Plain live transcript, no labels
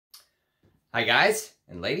Hi guys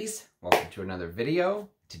and ladies, welcome to another video.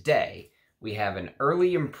 Today we have an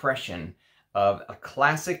early impression of a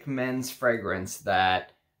classic men's fragrance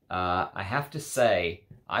that I have to say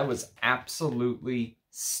I was absolutely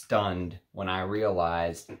stunned when I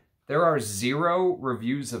realized there are 0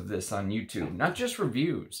 reviews of this on YouTube. Not just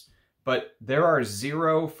reviews, but there are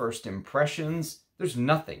 0 first impressions. There's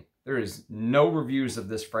nothing. There is no reviews of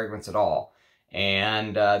this fragrance at all.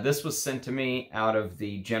 And this was sent to me out of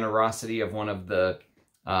the generosity of one of the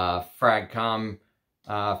Fragcom,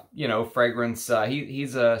 fragrance.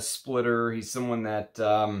 He's a splitter. He's someone that,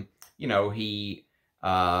 he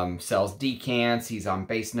sells decants. He's on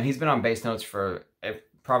base notes. He's been on base notes for,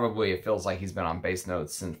 probably it feels like he's been on base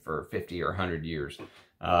notes since for 50 or 100 years.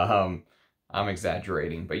 I'm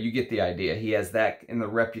exaggerating, but you get the idea. He has that in the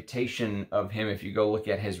reputation of him. If you go look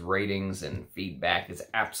at his ratings and feedback, it's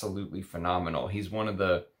absolutely phenomenal. He's one of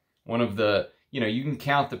the, you can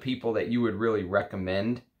count the people that you would really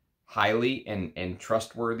recommend highly and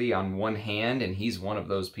trustworthy on one hand, and he's one of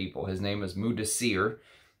those people. His name is Monsieur,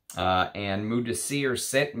 and Monsieur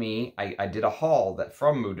sent me, I did a haul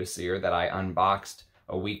from Monsieur that I unboxed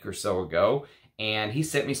a week or so ago, and he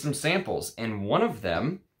sent me some samples, and one of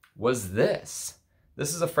them was this.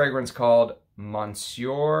 This is a fragrance called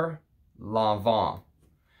Monsieur Lanvin.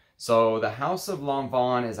 So the House of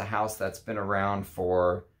Lanvin is a house that's been around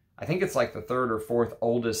for, I think it's like the 3rd or 4th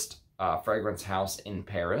oldest fragrance house in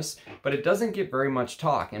Paris, but it doesn't get very much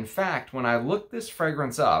talk. In fact, when I looked this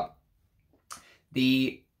fragrance up,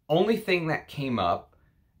 the only thing that came up,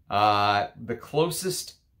 the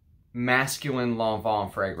closest masculine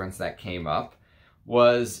Lanvin fragrance that came up,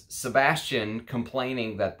 was Sebastian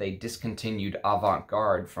complaining that they discontinued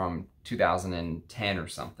Avant-Garde from 2010 or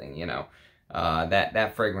something,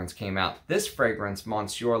 that fragrance came out. This fragrance,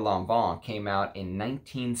 Monsieur Lanvin, came out in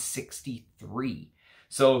 1963.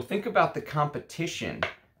 So think about the competition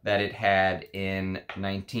that it had in the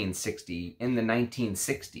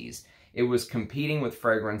 1960s. It was competing with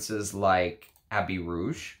fragrances like Abbey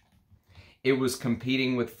Rouge. It was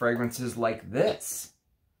competing with fragrances like this.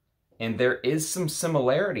 And there is some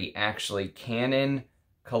similarity, actually. Canon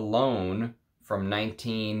Cologne from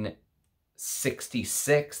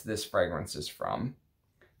 1966, this fragrance is from.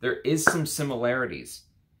 There is some similarities.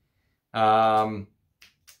 And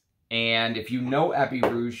if you know Abbey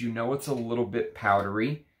Rouge, you know it's a little bit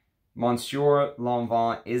powdery. Monsieur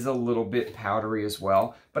Lanvin is a little bit powdery as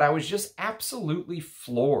well. But I was just absolutely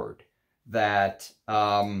floored that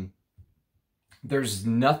there's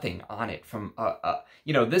nothing on it from,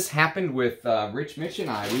 this happened with Rich Mitch and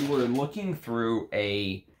I. We were looking through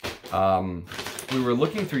YouTube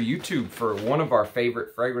for one of our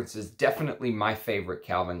favorite fragrances, definitely my favorite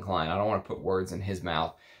Calvin Klein. I don't want to put words in his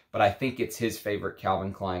mouth, but I think it's his favorite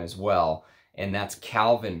Calvin Klein as well, and that's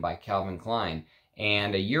Calvin by Calvin Klein.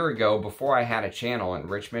 And a year ago, before I had a channel, and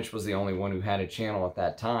Rich Mitch was the only one who had a channel at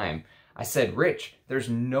that time, I said, Rich, there's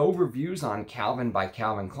no reviews on Calvin by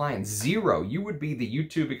Calvin Klein. 0. You would be the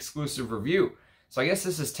YouTube exclusive review. So I guess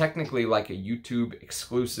this is technically like a YouTube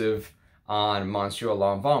exclusive on Monsieur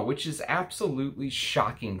Lanvin, which is absolutely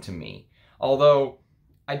shocking to me. Although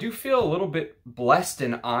I do feel a little bit blessed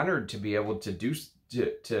and honored to be able to be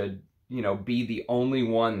the only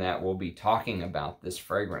one that will be talking about this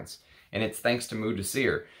fragrance. And it's thanks to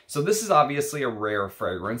Monsieur. So this is obviously a rare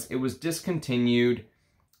fragrance. It was discontinued,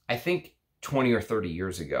 I think 20 or 30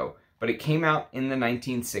 years ago, but it came out in the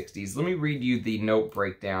 1960s. Let me read you the note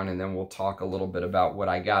breakdown and then we'll talk a little bit about what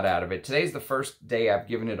I got out of it. Today's the first day I've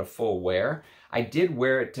given it a full wear. I did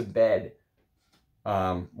wear it to bed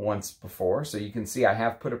once before, so you can see I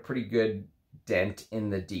have put a pretty good dent in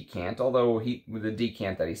the decant, although the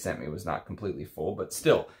decant that he sent me was not completely full, but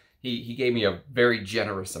still, he gave me a very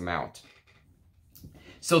generous amount.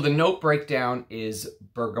 So the note breakdown is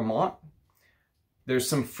bergamot. There's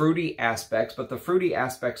some fruity aspects, but the fruity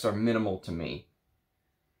aspects are minimal to me.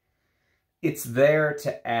 It's there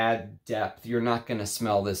to add depth. You're not going to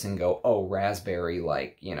smell this and go, oh, raspberry,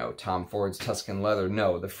 like, Tom Ford's Tuscan Leather.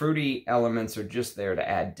 No, the fruity elements are just there to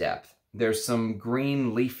add depth. There's some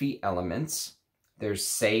green leafy elements. There's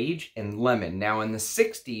sage and lemon. Now, in the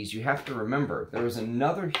 60s, you have to remember, there was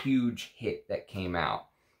another huge hit that came out,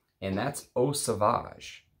 and that's Eau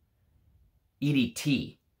Sauvage,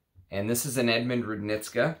 EDT. And this is an Edmund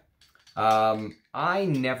Rudnitska. I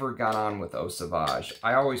never got on with Eau Sauvage.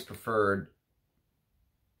 I always preferred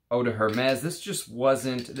Eau de Hermes. This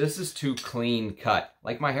is too clean cut.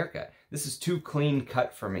 Like my haircut. This is too clean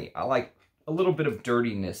cut for me. I like a little bit of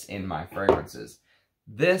dirtiness in my fragrances.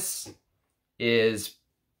 This is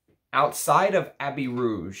outside of Abbey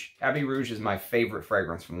Rouge. Abbey Rouge is my favorite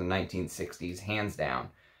fragrance from the 1960s, hands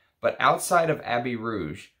down. But outside of Abbey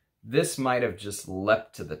Rouge, this might have just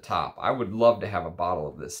leapt to the top. I would love to have a bottle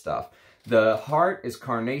of this stuff. The heart is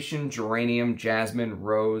carnation, geranium, jasmine,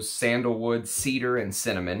 rose, sandalwood, cedar, and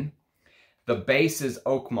cinnamon. The base is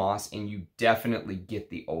oak moss, and you definitely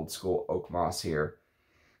get the old school oak moss here.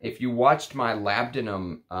 If you watched my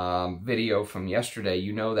labdanum video from yesterday,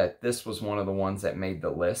 you know that this was one of the ones that made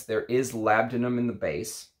the list. There is labdanum in the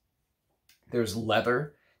base. There's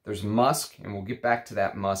leather. There's musk, and we'll get back to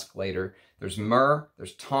that musk later. There's myrrh,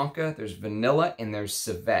 there's tonka, there's vanilla, and there's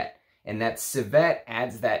civet. And that civet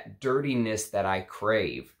adds that dirtiness that I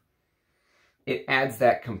crave. It adds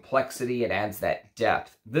that complexity, it adds that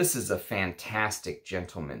depth. This is a fantastic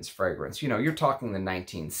gentleman's fragrance. You know, you're talking the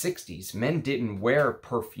 1960s. Men didn't wear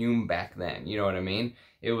perfume back then, you know what I mean?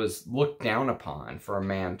 It was looked down upon for a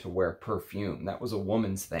man to wear perfume. That was a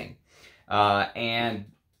woman's thing. And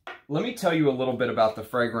let me tell you a little bit about the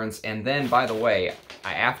fragrance, and then, by the way,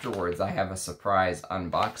 afterwards I have a surprise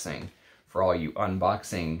unboxing for all you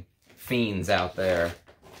unboxing fiends out there.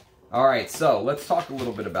 All right, so let's talk a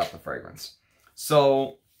little bit about the fragrance.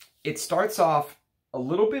 So it starts off a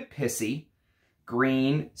little bit pissy,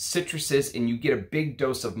 green, citruses, and you get a big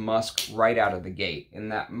dose of musk right out of the gate.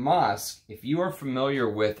 And that musk, if you are familiar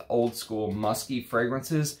with old school musky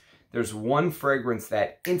fragrances, there's one fragrance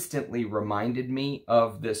that instantly reminded me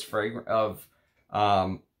of this fragrance, of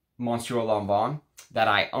Monsieur Lanvin, that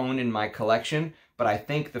I own in my collection. But I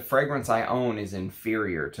think the fragrance I own is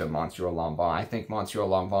inferior to Monsieur Lanvin. I think Monsieur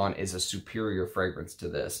Lanvin is a superior fragrance to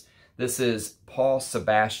this. This is Paul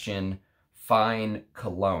Sebastian Fine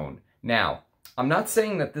Cologne. Now, I'm not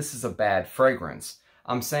saying that this is a bad fragrance.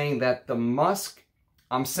 I'm saying that the musk,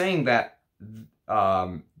 I'm saying that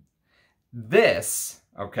this,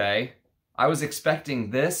 okay, I was expecting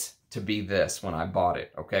this to be this when I bought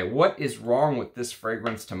it, okay? What is wrong with this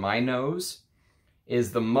fragrance to my nose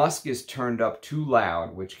is the musk is turned up too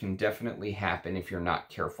loud, which can definitely happen if you're not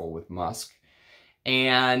careful with musk.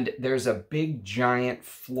 And there's a big, giant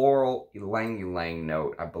floral ylang-ylang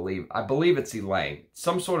note, I believe. I believe it's ylang.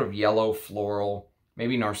 Some sort of yellow floral,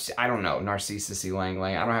 maybe I don't know, Narcissus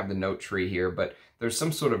ylang-ylang. I don't have the note tree here, but there's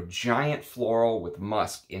some sort of giant floral with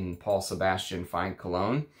musk in Paul Sebastian Fine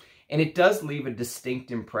Cologne. And it does leave a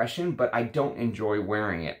distinct impression, but I don't enjoy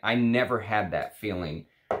wearing it. I never had that feeling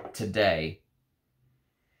today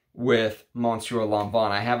with Monsieur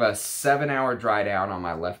Lanvin. I have a 7-hour dry down on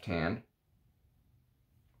my left hand.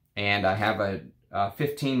 And I have a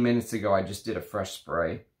 15 minutes ago, I just did a fresh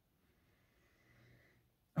spray.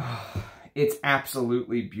 It's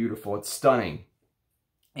absolutely beautiful. It's stunning.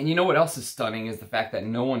 And you know what else is stunning is the fact that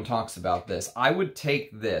no one talks about this. I would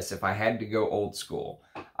take this, if I had to go old school,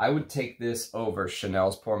 I would take this over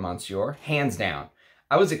Chanel's Pour Monsieur, hands down.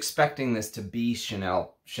 I was expecting this to be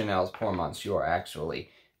Chanel's Pour Monsieur, actually.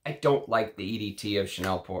 I don't like the EDT of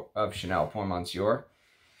Chanel Pour Monsieur.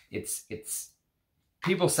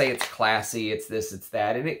 People say it's classy, it's this, it's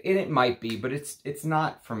that, and it might be, but it's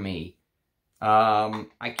not for me.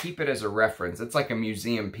 I keep it as a reference. It's like a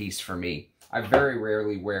museum piece for me. I very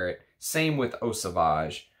rarely wear it. Same with Eau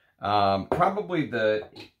Sauvage. Probably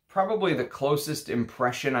the closest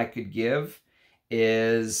impression I could give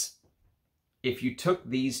is if you took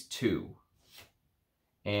these two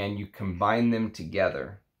and you combine them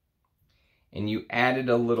together and you added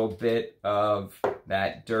a little bit of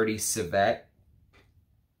that dirty civet,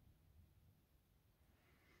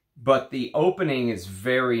 but the opening is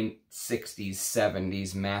very 60s,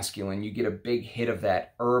 70s masculine. You get a big hit of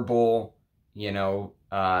that herbal, you know,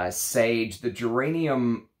 sage. The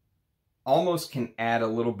geranium almost can add a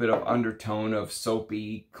little bit of undertone of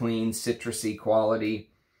soapy, clean, citrusy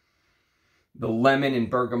quality. The lemon and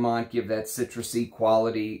bergamot give that citrusy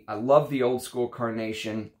quality. I love the old school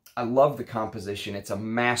carnation. I love the composition. It's a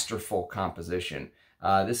masterful composition.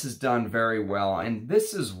 This is done very well. And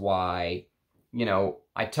this is why, you know,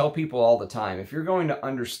 I tell people all the time, if you're going to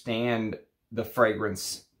understand the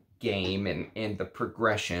fragrance game and the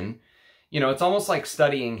progression, you know, it's almost like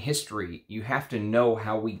studying history. You have to know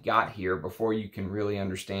how we got here before you can really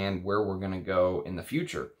understand where we're going to go in the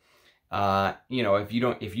future. You know, if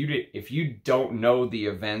you don't know the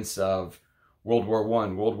events of World War I,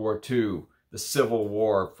 World War II, the Civil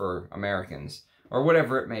War for Americans, or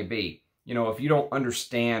whatever it may be, you know, if you don't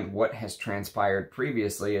understand what has transpired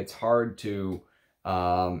previously, it's hard to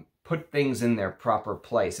put things in their proper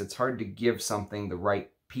place. It's hard to give something the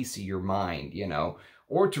right piece of your mind, you know,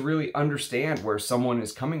 or to really understand where someone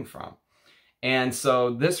is coming from. And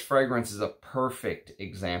so this fragrance is a perfect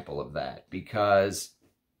example of that, because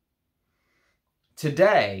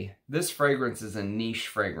Today, this fragrance is a niche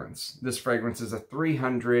fragrance. This fragrance is a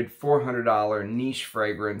 $300, $400 niche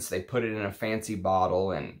fragrance. They put it in a fancy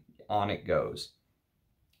bottle and on it goes.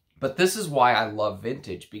 But this is why I love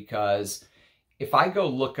vintage, because if I go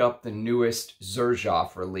look up the newest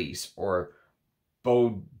Xerjoff release or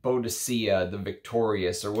Boadicea, the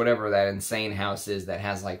Victorious, or whatever that insane house is that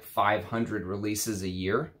has like 500 releases a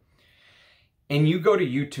year, and you go to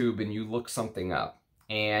YouTube and you look something up,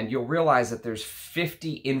 and you'll realize that there's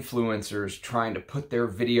 50 influencers trying to put their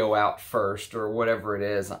video out first or whatever it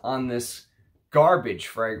is on this garbage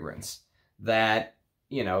fragrance that,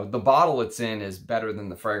 you know, the bottle it's in is better than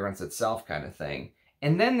the fragrance itself kind of thing.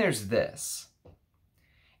 And then there's this.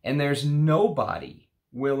 And there's nobody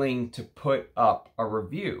willing to put up a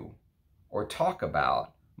review or talk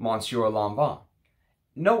about Monsieur Lanvin.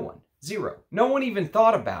 No one. Zero. No one even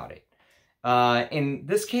thought about it. And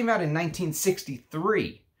this came out in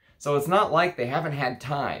 1963, so it's not like they haven't had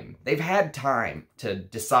time. They've had time to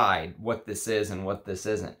decide what this is and what this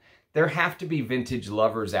isn't. There have to be vintage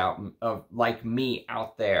lovers like me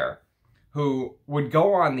out there who would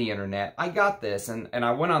go on the internet. I got this, and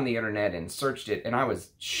I went on the internet and searched it, and I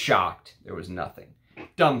was shocked. There was nothing.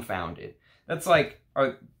 Dumbfounded. That's like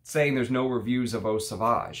saying there's no reviews of Eau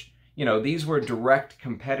Sauvage. You know, these were direct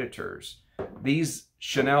competitors. These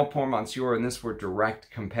Chanel Pour Monsieur and this were direct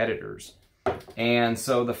competitors. And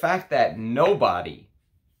so the fact that nobody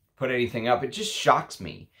put anything up, it just shocks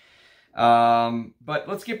me. But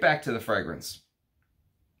let's get back to the fragrance.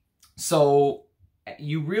 So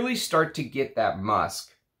you really start to get that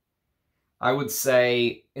musk. I would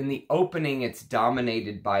say in the opening, it's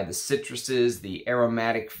dominated by the citruses, the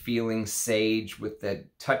aromatic feeling sage with the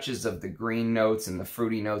touches of the green notes and the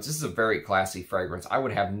fruity notes. This is a very classy fragrance. I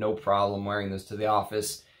would have no problem wearing this to the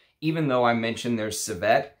office. Even though I mentioned there's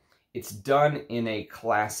civet, it's done in a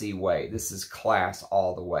classy way. This is class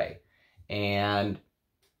all the way. And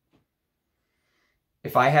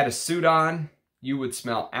if I had a suit on, you would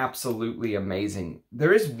smell absolutely amazing.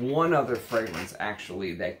 There is one other fragrance,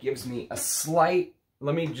 actually, that gives me a slight...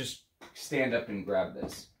 Let me just stand up and grab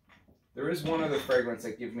this. There is one other fragrance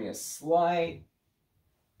that gives me a slight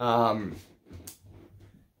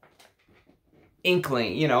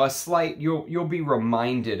inkling, you know, a slight... You'll be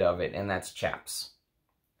reminded of it, and that's Chaps.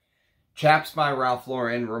 Chaps by Ralph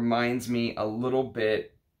Lauren reminds me a little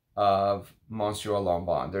bit of Monsieur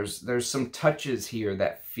Lanvin. There's some touches here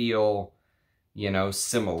that feel, you know,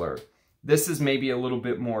 similar. This is maybe a little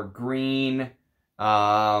bit more green,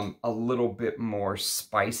 a little bit more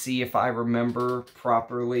spicy, if I remember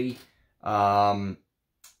properly.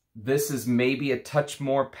 This is maybe a touch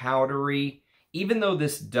more powdery. Even though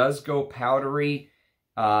this does go powdery,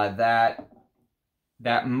 that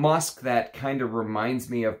musk that kind of reminds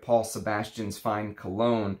me of Paul Sebastian's Fine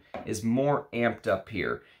Cologne is more amped up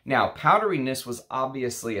here. Now, powderiness was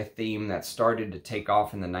obviously a theme that started to take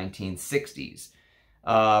off in the 1960s.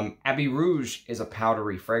 Abbey Rouge is a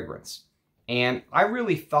powdery fragrance. And I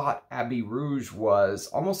really thought Abbey Rouge was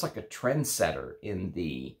almost like a trendsetter in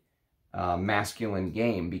the masculine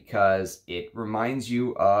game, because it reminds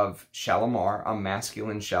you of Shalimar, a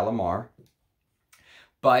masculine Shalimar.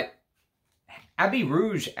 But Abbey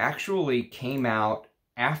Rouge actually came out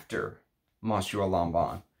after Monsieur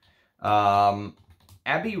Lanvin.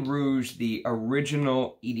 Abbey Rouge, the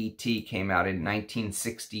original EDT, came out in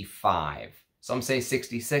 1965. Some say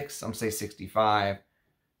 66, some say 65,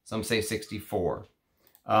 some say 64.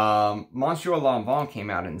 Monsieur Lanvin came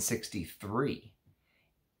out in 63.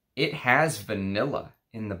 It has vanilla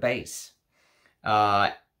in the base.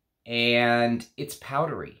 And it's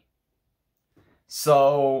powdery.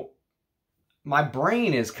 So my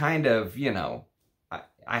brain is kind of, you know,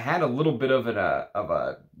 I had a little bit of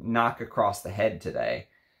a knock across the head today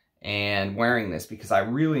and wearing this, because I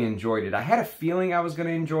really enjoyed it. I had a feeling I was going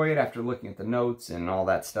to enjoy it after looking at the notes and all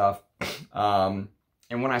that stuff. And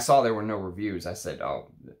when I saw there were no reviews, I said,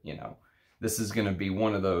 oh, you know, this is going to be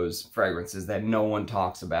one of those fragrances that no one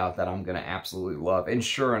talks about that I'm going to absolutely love. And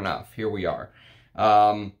sure enough, here we are.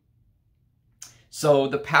 So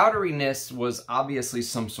the powderiness was obviously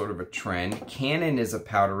some sort of a trend. Canon is a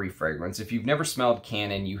powdery fragrance. If you've never smelled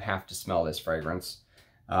Canon, you have to smell this fragrance.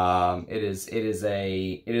 It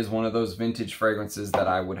is one of those vintage fragrances that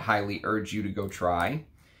I would highly urge you to go try.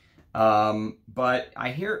 But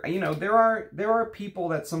I hear, you know, there are people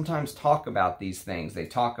that sometimes talk about these things. They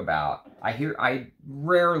talk about,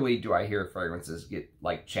 rarely do I hear fragrances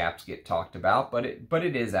like Chaps get talked about, but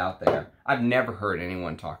it is out there. I've never heard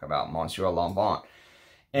anyone talk about Monsieur Lanvin.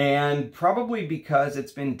 And probably because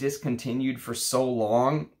it's been discontinued for so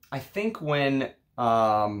long, I think when,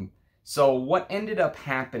 so what ended up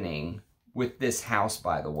happening with this house,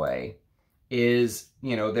 by the way, is,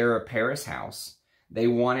 you know, they're a Paris house. They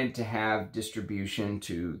wanted to have distribution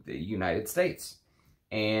to the United States.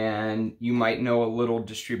 And you might know a little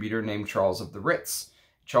distributor named Charles of the Ritz.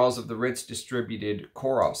 Charles of the Ritz distributed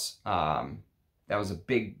Coros. That was a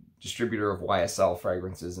big distributor of YSL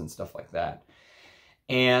fragrances and stuff like that.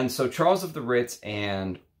 And so Charles of the Ritz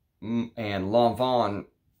and Lanvin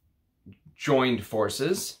joined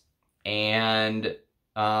forces, and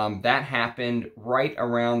that happened right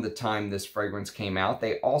around the time this fragrance came out.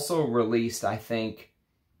 They also released, I think,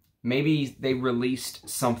 maybe they released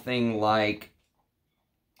something like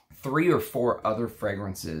 3 or 4 other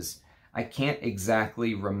fragrances. I can't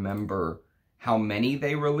exactly remember how many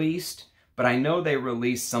they released, but I know they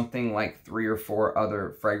released something like 3 or 4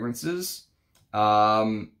 other fragrances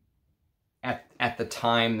at the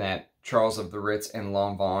time that Charles of the Ritz and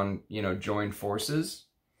Lanvin, you know, joined forces.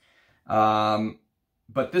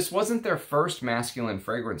 But this wasn't their first masculine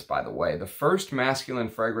fragrance, by the way. The first masculine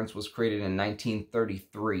fragrance was created in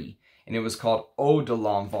 1933, and it was called Eau de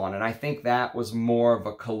Lanvin, and I think that was more of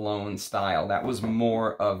a cologne style. That was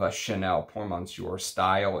more of a Chanel Pour Monsieur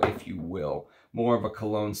style, if you will. More of a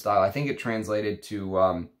cologne style. I think it translated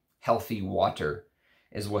to healthy water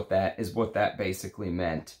is what that basically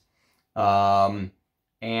meant.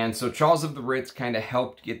 And so Charles of the Ritz kind of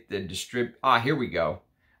helped get the here we go.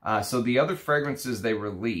 So the other fragrances they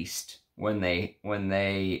released when they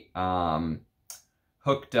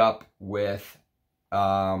hooked up with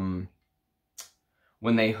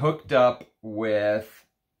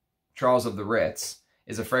Charles of the Ritz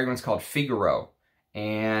is a fragrance called Figaro.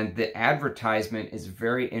 And the advertisement is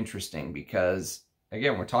very interesting because,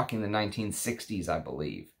 again, we're talking the 1960s, I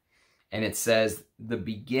believe. And it says, the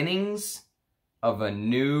beginnings of a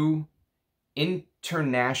new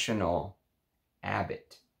international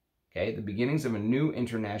habit. Okay, the beginnings of a new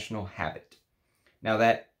international habit. Now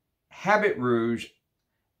that Rouge,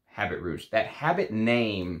 that habit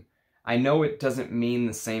name, I know it doesn't mean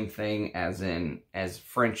the same thing as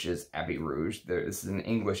French's Habit Rouge. This is an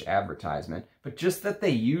English advertisement, but just that they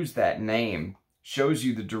use that name shows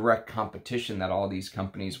you the direct competition that all these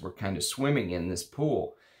companies were kind of swimming in this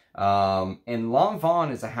pool. And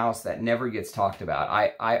Lanvin is a house that never gets talked about.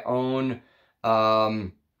 I own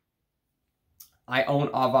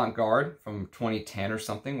Avant-Garde from 2010 or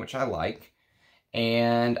something, which I like.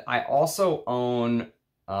 And I also own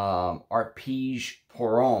Arpège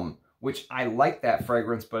Pour Homme, which I like that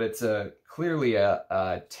fragrance, but it's clearly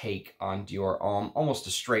a take on Dior Homme, almost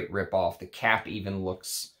a straight rip-off. The cap even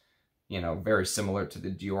looks, you know, very similar to the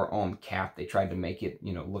Dior Homme cap. They tried to make it,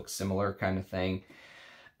 you know, look similar kind of thing.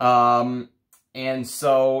 And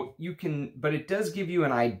so you can, but it does give you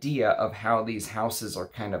an idea of how these houses are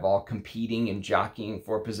kind of all competing and jockeying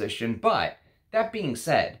for position. But that being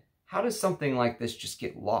said, how does something like this just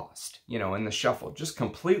get lost, you know, in the shuffle, just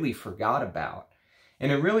completely forgot about?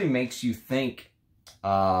 And it really makes you think, you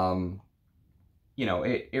know,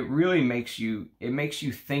 it really makes you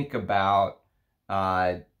think about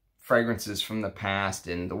fragrances from the past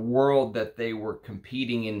and the world that they were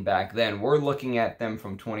competing in back then. We're looking at them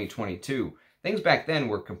from 2022. Things back then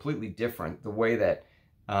were completely different. The way that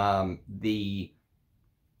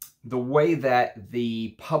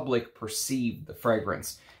the public perceived the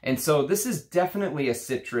fragrance. And so this is definitely a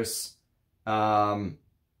citrus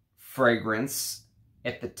fragrance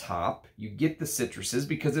at the top. You get the citruses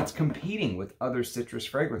because it's competing with other citrus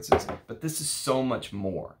fragrances. But this is so much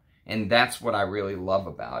more. And that's what I really love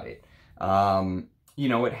about it. You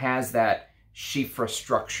know, it has that chiffre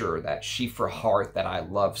structure, that chiffre heart that I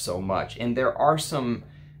love so much. And there are some,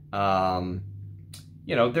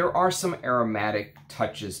 you know, there are some aromatic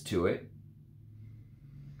touches to it.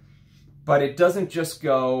 But it doesn't just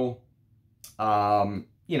go,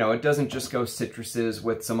 you know, it doesn't just go citruses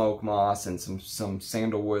with some oak moss and some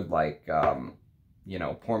sandalwood like, you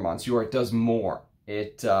know, Pour Monsieur. It does more.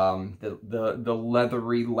 It, the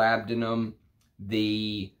leathery labdanum,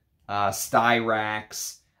 the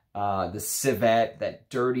styrax, the civet, that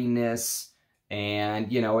dirtiness,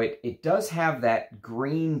 and, you know, it does have that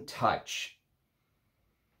green touch.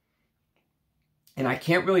 And I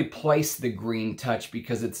can't really place the green touch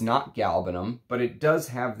because it's not galbanum, but it does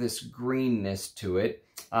have this greenness to it.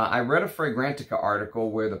 I read a Fragrantica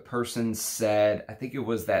article where the person said, I think it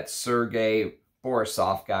was that Sergei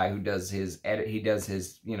Borisov guy who does his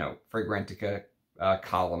you know, Fragrantica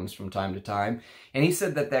columns from time to time, and he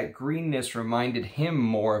said that greenness reminded him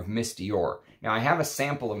more of Miss Dior. Now, I have a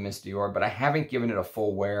sample of Miss Dior, but I haven't given it a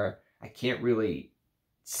full wear. I can't really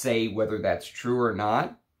say whether that's true or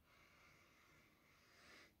not.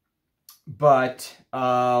 But,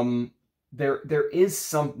 there is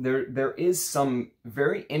some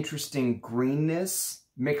very interesting greenness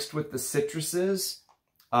mixed with the citruses.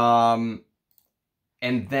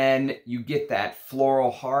 And then you get that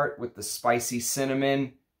floral heart with the spicy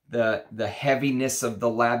cinnamon, the heaviness of the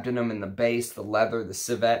labdanum in the base, the leather, the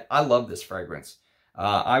civet. I love this fragrance.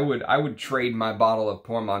 I would trade my bottle of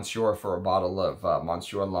Pour Monsieur for a bottle of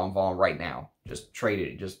Monsieur Lanvin right now. Just trade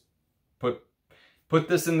it. Just put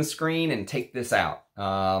this in the screen and take this out.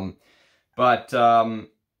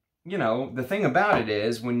 You know, the thing about it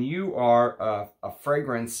is when you are a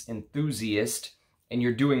fragrance enthusiast and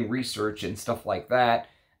you're doing research and stuff like that,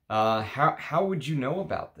 how would you know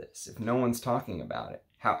about this if no one's talking about it?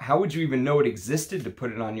 How would you even know it existed to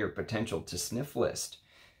put it on your potential to sniff list?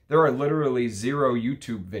 There are literally 0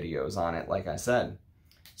 YouTube videos on it, like I said.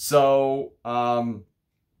 So,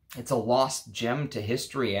 it's a lost gem to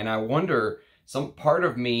history, and I wonder, some part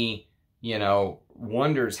of me, you know,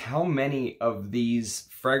 wonders how many of these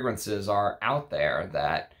fragrances are out there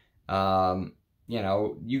that, you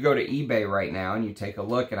know, you go to eBay right now and you take a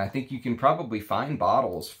look, and I think you can probably find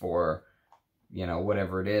bottles for, you know,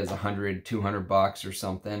 whatever it is, $100, $200 or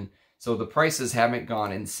something. So the prices haven't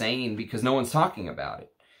gone insane because no one's talking about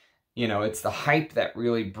it. You know, it's the hype that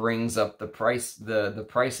really brings up the price, the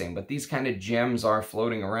pricing. But these kind of gems are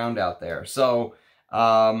floating around out there. So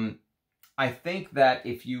I think that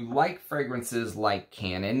if you like fragrances like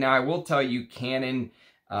Canon, now I will tell you Canon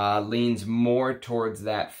leans more towards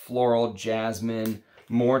that floral jasmine,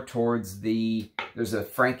 more towards there's a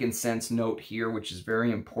frankincense note here, which is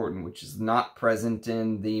very important, which is not present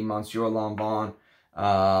in the Monsieur Lanvin.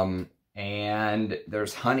 And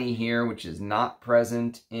there's honey here, which is not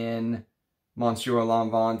present in Monsieur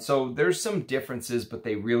Lanvin. So there's some differences, but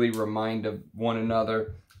they really remind of one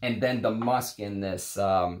another. And then the musk in this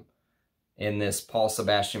Paul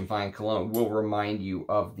Sebastian Fine Cologne will remind you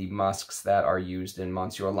of the musks that are used in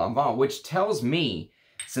Monsieur Lanvin, which tells me,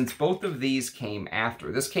 since both of these came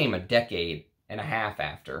after, this came a decade and a half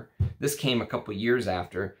after, this came a couple years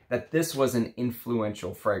after, that this was an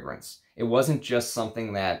influential fragrance. It wasn't just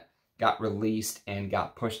something that got released and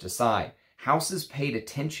got pushed aside. Houses paid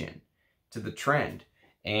attention to the trend.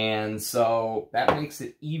 And so that makes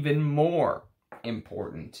it even more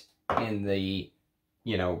important in the,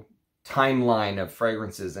 you know, timeline of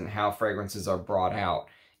fragrances and how fragrances are brought out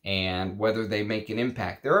and whether they make an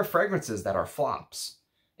impact. There are fragrances that are flops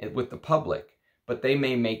with the public, but they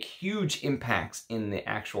may make huge impacts in the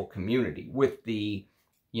actual community with the,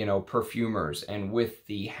 you know, perfumers and with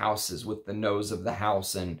the houses, with the nose of the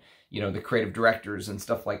house and, you know, the creative directors and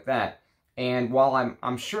stuff like that. And while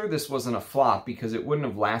I'm sure this wasn't a flop because it wouldn't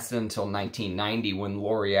have lasted until 1990 when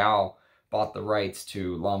L'Oreal bought the rights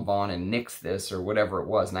to Lanvin and nixed this, or whatever it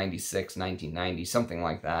was, 96, 1990, something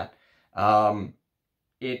like that.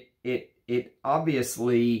 It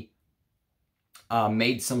obviously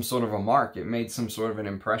made some sort of a mark. It made some sort of an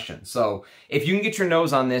impression. So if you can get your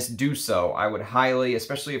nose on this, do so. I would highly,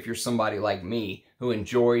 especially if you're somebody like me who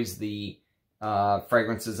enjoys the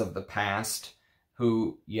fragrances of the past,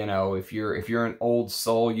 who, you know, if you're an old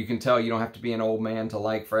soul, you can tell you don't have to be an old man to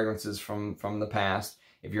like fragrances from the past.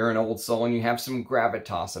 If you're an old soul and you have some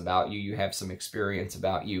gravitas about you, you have some experience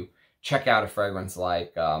about you, check out a fragrance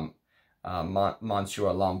like Monsieur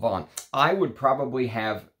Lanvin. I would probably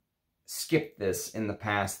have skipped this in the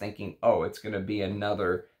past thinking, oh, it's going to be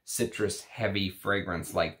another citrus-heavy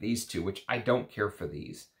fragrance like these two, which I don't care for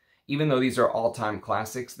these. Even though these are all-time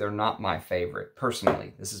classics, they're not my favorite,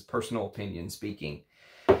 personally. This is personal opinion speaking.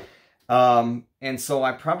 And so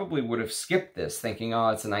I probably would have skipped this thinking, oh,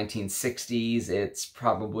 it's the 1960s. It's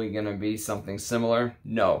probably going to be something similar.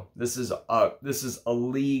 No, this is a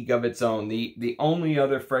league of its own. The only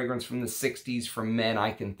other fragrance from the 60s for men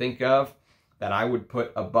I can think of that I would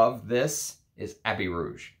put above this is Abbey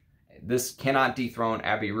Rouge. This cannot dethrone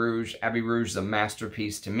Abbey Rouge. Abbey Rouge is a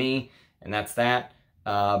masterpiece to me, and that's that.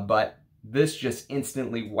 But this just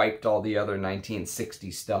instantly wiped all the other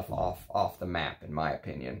 1960s stuff off the map, in my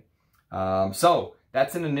opinion. So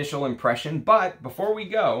that's an initial impression, but before we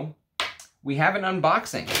go, we have an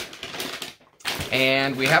unboxing.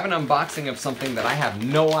 And we have an unboxing of something that I have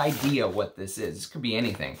no idea what this is. This could be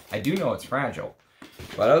anything. I do know it's fragile,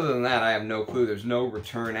 but other than that, I have no clue. There's no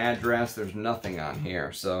return address. There's nothing on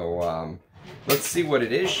here. So let's see what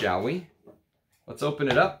it is, shall we? Let's open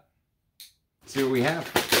it up. See what we have.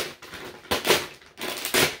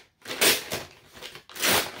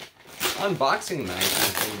 Unboxing night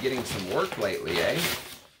has been getting some work lately, eh?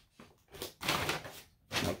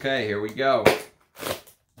 Okay, here we go.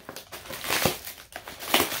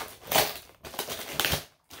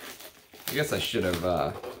 I guess I should have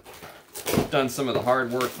done some of the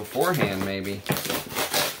hard work beforehand, maybe.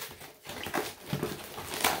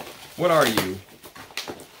 What are you?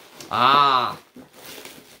 Ah.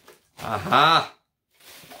 Aha.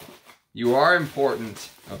 You are important.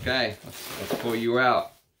 Okay, let's pull you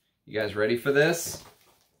out. You guys ready for this?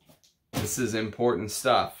 This is important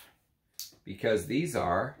stuff because these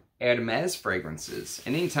are Hermes fragrances.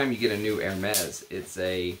 And anytime you get a new Hermes, it's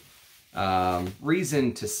a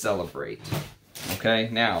reason to celebrate. Okay,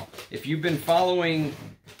 now, if you've been following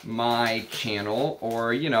my channel,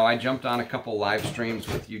 or, you know, I jumped on a couple live streams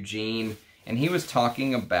with Eugene, and he was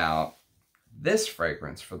talking about this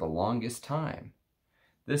fragrance for the longest time.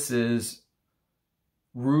 This is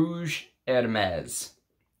Rouge Hermes.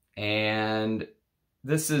 And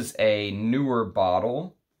this is a newer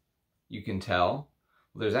bottle, you can tell.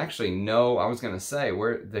 There's actually no, I was going to say,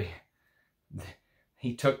 where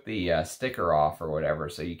he took the sticker off or whatever,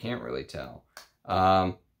 so you can't really tell.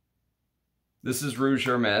 This is Rouge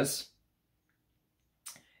Hermes.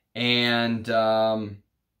 And,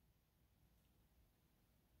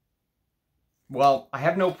 well, I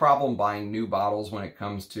have no problem buying new bottles when it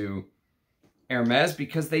comes to Hermes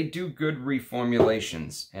because they do good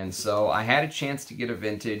reformulations. And so I had a chance to get a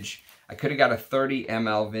vintage. I could have got a 30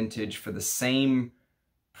 ml vintage for the same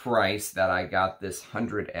price that I got this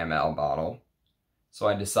 100 ml bottle. So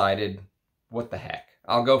I decided, what the heck?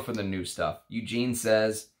 I'll go for the new stuff. Eugene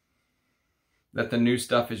says that the new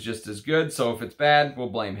stuff is just as good, so if it's bad, we'll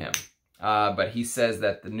blame him. But he says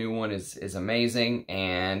that the new one is amazing,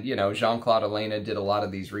 and, you know, Jean-Claude Elena did a lot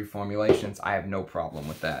of these reformulations. I have no problem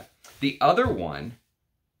with that. The other one,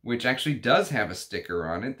 which actually does have a sticker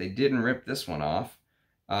on it, they didn't rip this one off.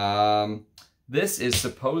 This is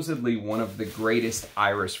supposedly one of the greatest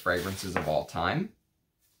iris fragrances of all time.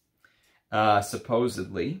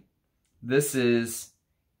 Supposedly. This is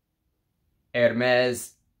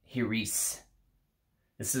Hermes Hiris.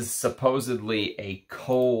 This is supposedly a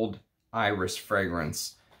cold iris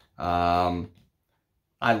fragrance. I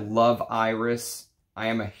love iris. I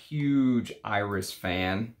am a huge iris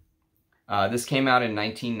fan. This came out in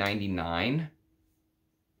 1999.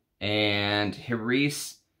 And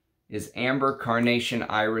Hiris is amber, carnation,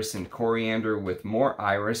 iris, and coriander with more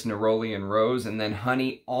iris, neroli, and rose, and then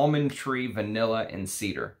honey, almond tree, vanilla, and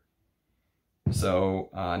cedar. So,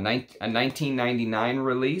 a 1999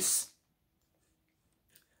 release.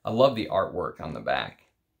 I love the artwork on the back.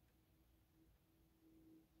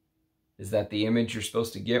 Is that the image you're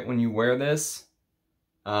supposed to get when you wear this?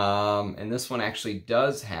 And this one actually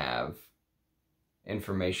does have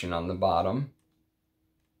information on the bottom.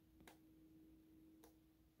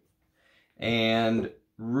 And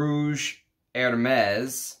Rouge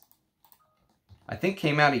Hermes, I think,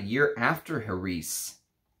 came out a year after Hiris.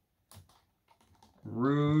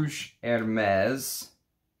 Rouge Hermes,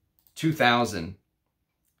 2000.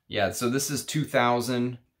 Yeah, so this is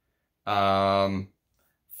 2000. Floral,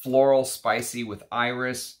 spicy with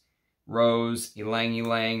iris, rose,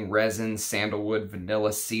 ylang-ylang, resin, sandalwood,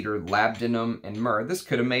 vanilla, cedar, labdanum, and myrrh. This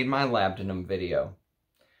could have made my labdanum video.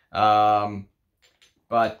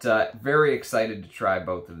 But very excited to try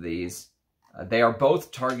both of these. They are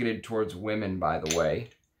both targeted towards women, by the way.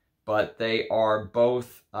 But they are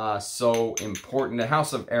both so important. The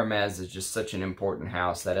House of Hermes is just such an important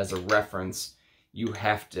house that as a reference, you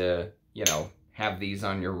have to, you know, have these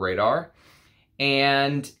on your radar.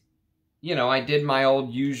 And, you know, I did my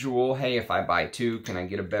old usual, hey, if I buy two, can I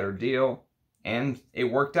get a better deal? And it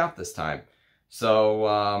worked out this time.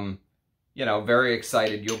 So, you know, very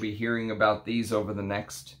excited. You'll be hearing about these over the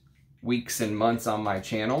next weeks and months on my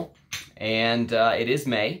channel. And it is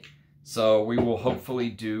May, so we will hopefully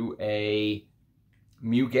do a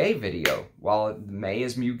Muguet video. Well, May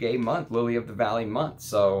is Muguet month, Lily of the Valley month.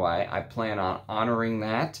 So I plan on honoring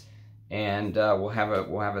that. And we'll have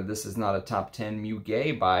a This Is Not a Top 10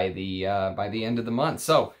 Muguet by the end of the month.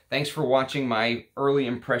 So thanks for watching my early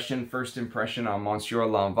impression, first impression on Monsieur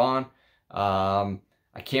Lanvin.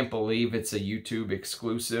 I can't believe it's a YouTube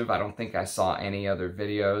exclusive. I don't think I saw any other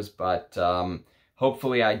videos, but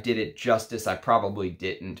hopefully I did it justice. I probably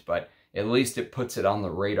didn't, but at least it puts it on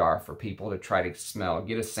the radar for people to try to smell.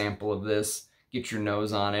 Get a sample of this, get your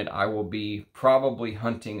nose on it. I will be probably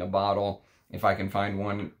hunting a bottle if I can find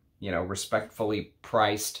one, you know, respectfully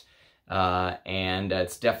priced. And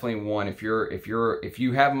it's definitely one, if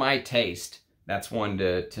you have my taste, that's one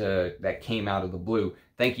that came out of the blue.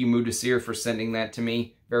 Thank you, Mudasir, for sending that to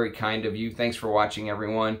me. Very kind of you. Thanks for watching,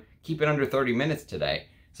 everyone. Keep it under 30 minutes today.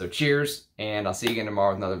 So cheers, and I'll see you again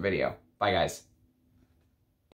tomorrow with another video. Bye, guys.